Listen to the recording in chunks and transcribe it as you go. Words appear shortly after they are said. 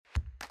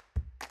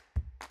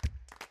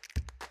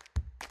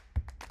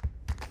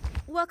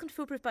Welcome to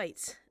Foolproof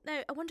Bites.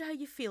 Now, I wonder how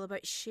you feel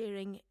about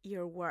sharing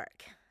your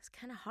work. It's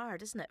kind of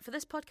hard, isn't it? For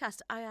this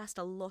podcast, I asked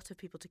a lot of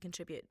people to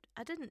contribute.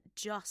 I didn't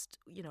just,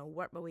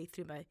 work my way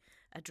through my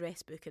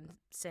address book and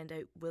send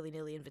out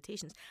willy-nilly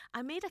invitations.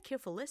 I made a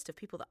careful list of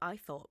people that I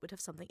thought would have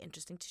something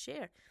interesting to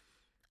share.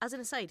 As an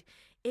aside,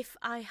 if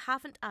I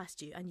haven't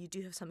asked you and you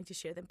do have something to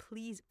share, then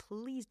please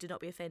do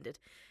not be offended.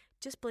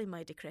 Just blame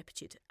my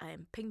decrepitude.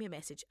 Ping me a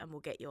message and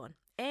we'll get you on.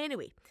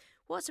 Anyway,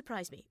 what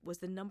surprised me was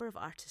the number of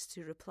artists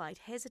who replied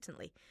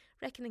hesitantly,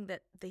 reckoning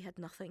that they had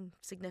nothing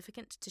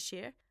significant to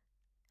share.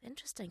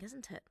 Interesting,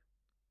 isn't it?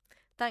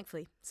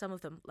 Thankfully, some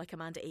of them, like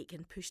Amanda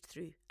Aitken, pushed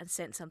through and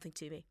sent something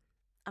to me.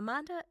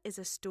 Amanda is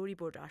a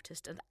storyboard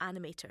artist and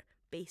animator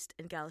based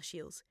in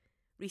Galashiels.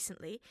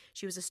 Recently,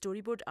 she was a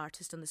storyboard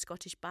artist on the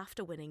Scottish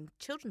BAFTA-winning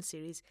children's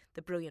series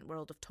The Brilliant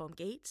World of Tom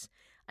Gates,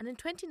 and in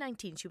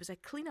 2019 she was a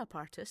clean-up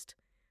artist.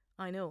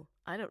 I know,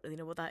 I don't really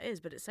know what that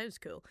is, but it sounds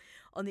cool.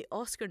 On the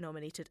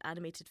Oscar-nominated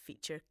animated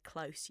feature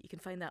Klaus. You can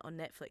find that on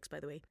Netflix, by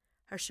the way.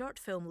 Her short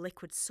film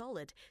Liquid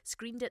Solid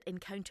screened at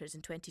Encounters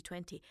in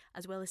 2020,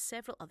 as well as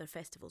several other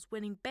festivals,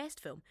 winning Best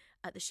Film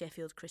at the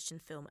Sheffield Christian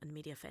Film and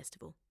Media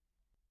Festival.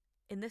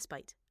 In this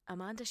bite,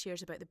 Amanda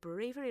shares about the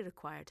bravery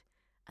required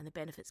and the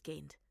benefits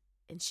gained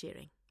in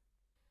sharing.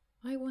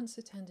 I once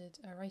attended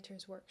a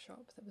writer's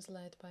workshop that was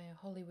led by a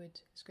Hollywood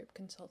script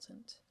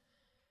consultant.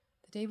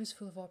 The day was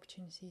full of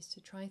opportunities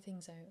to try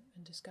things out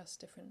and discuss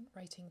different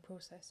writing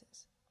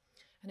processes.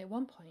 And at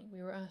one point,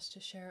 we were asked to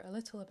share a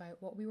little about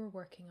what we were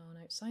working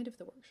on outside of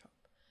the workshop,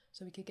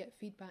 so we could get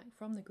feedback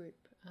from the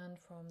group and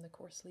from the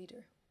course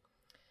leader.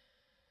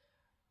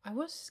 I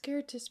was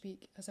scared to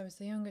speak as I was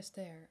the youngest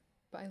there,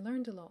 but I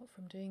learned a lot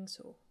from doing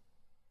so.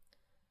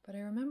 But I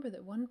remember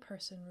that one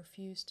person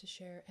refused to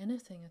share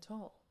anything at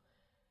all.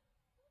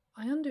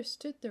 I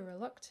understood the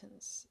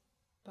reluctance,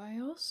 but I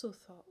also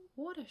thought,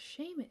 what a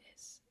shame it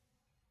is.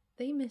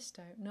 They missed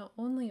out not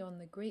only on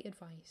the great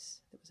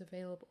advice that was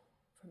available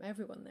from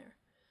everyone there,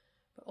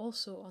 but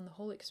also on the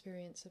whole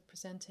experience of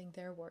presenting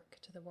their work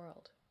to the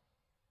world.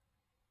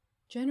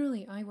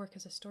 Generally, I work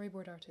as a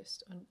storyboard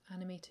artist on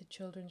animated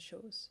children's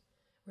shows,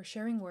 where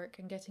sharing work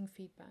and getting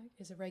feedback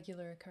is a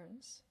regular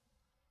occurrence.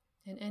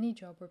 In any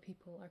job where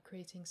people are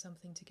creating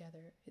something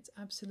together, it's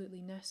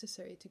absolutely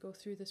necessary to go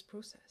through this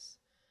process.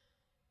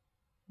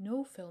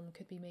 No film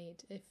could be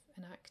made if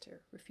an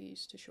actor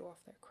refused to show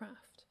off their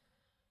craft.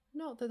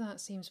 Not that that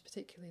seems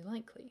particularly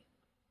likely.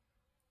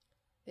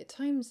 At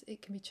times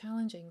it can be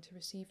challenging to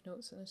receive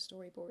notes on a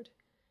storyboard,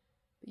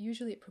 but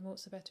usually it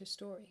promotes a better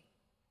story.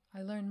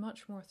 I learn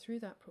much more through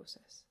that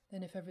process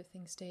than if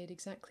everything stayed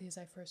exactly as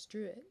I first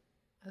drew it,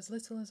 as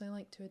little as I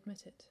like to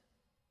admit it.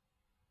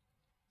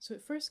 So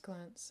at first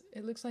glance,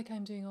 it looks like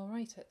I'm doing all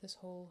right at this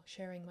whole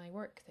sharing my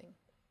work thing.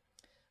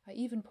 I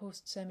even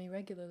post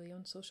semi-regularly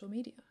on social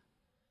media.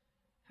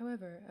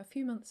 However, a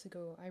few months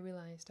ago I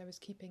realised I was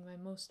keeping my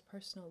most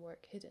personal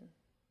work hidden.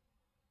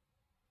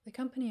 The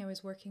company I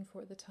was working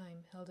for at the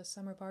time held a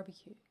summer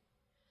barbecue,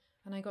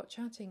 and I got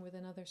chatting with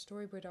another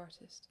storyboard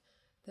artist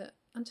that,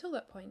 until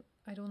that point,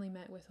 I'd only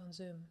met with on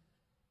Zoom.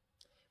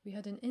 We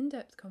had an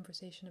in-depth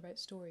conversation about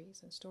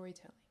stories and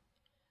storytelling,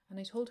 and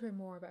I told her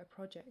more about a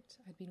project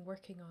I'd been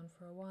working on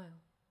for a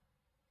while.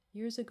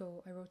 Years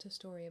ago, I wrote a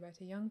story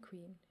about a young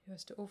queen who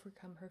has to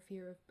overcome her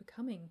fear of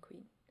becoming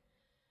queen.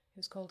 It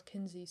was called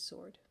Kinsey's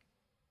Sword.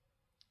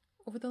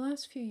 Over the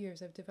last few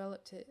years, I've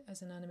developed it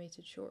as an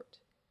animated short,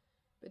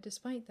 but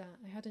despite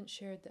that, I hadn't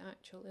shared the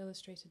actual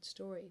illustrated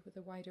story with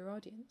a wider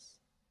audience.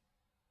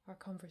 Our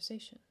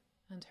conversation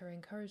and her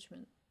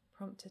encouragement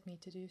prompted me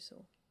to do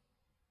so.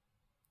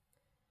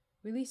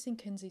 Releasing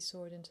Kinsey's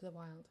Sword into the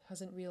wild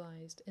hasn't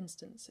realised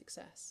instant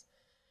success,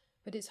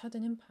 but it's had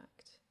an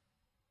impact,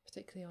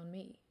 particularly on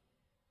me.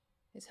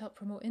 It's helped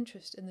promote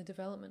interest in the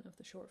development of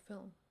the short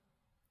film.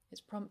 It's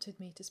prompted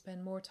me to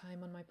spend more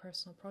time on my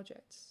personal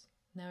projects.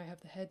 Now I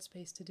have the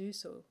headspace to do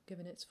so,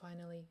 given it's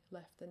finally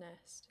left the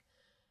nest.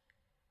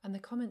 And the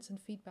comments and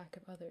feedback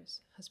of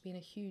others has been a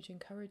huge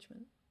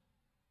encouragement.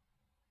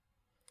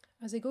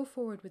 As I go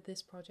forward with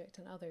this project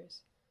and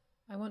others,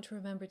 I want to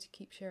remember to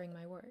keep sharing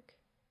my work.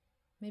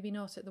 Maybe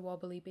not at the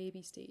wobbly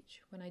baby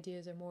stage, when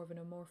ideas are more of an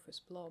amorphous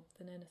blob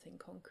than anything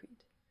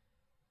concrete.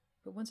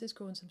 But once it's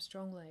grown some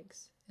strong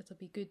legs, it'll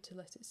be good to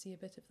let it see a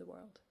bit of the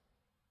world,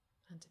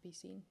 and to be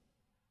seen.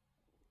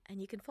 And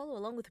you can follow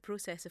along with the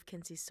process of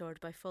Kinsey's Sword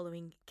by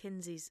following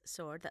Kinsey's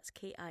Sword, that's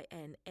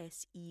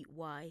KINSEY''S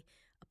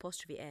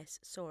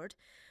Sword,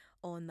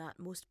 on that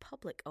most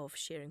public of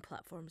sharing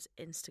platforms,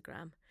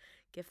 Instagram.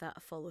 Give that a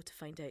follow to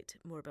find out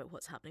more about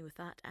what's happening with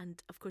that.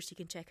 And of course you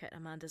can check out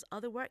Amanda's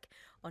other work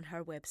on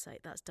her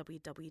website. That's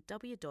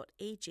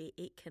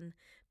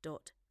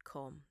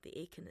www.ajaitken.com. The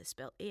Aiken is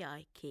spelled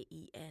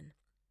AIKEN.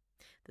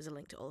 There's a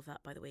link to all of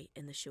that, by the way,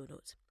 in the show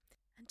notes.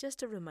 And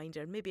just a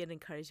reminder, maybe an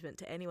encouragement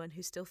to anyone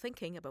who's still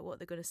thinking about what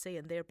they're going to say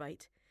in their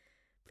bite.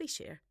 Please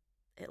share.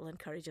 It'll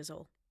encourage us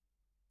all.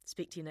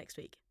 Speak to you next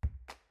week.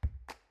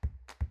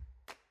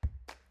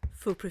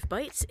 Foolproof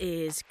Bites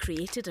is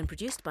created and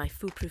produced by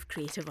Foolproof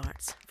Creative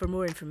Arts. For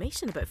more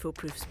information about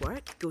Foolproof's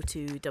work, go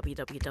to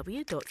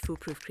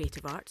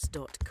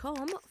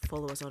www.foolproofcreativearts.com,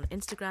 follow us on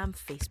Instagram,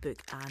 Facebook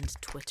and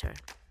Twitter.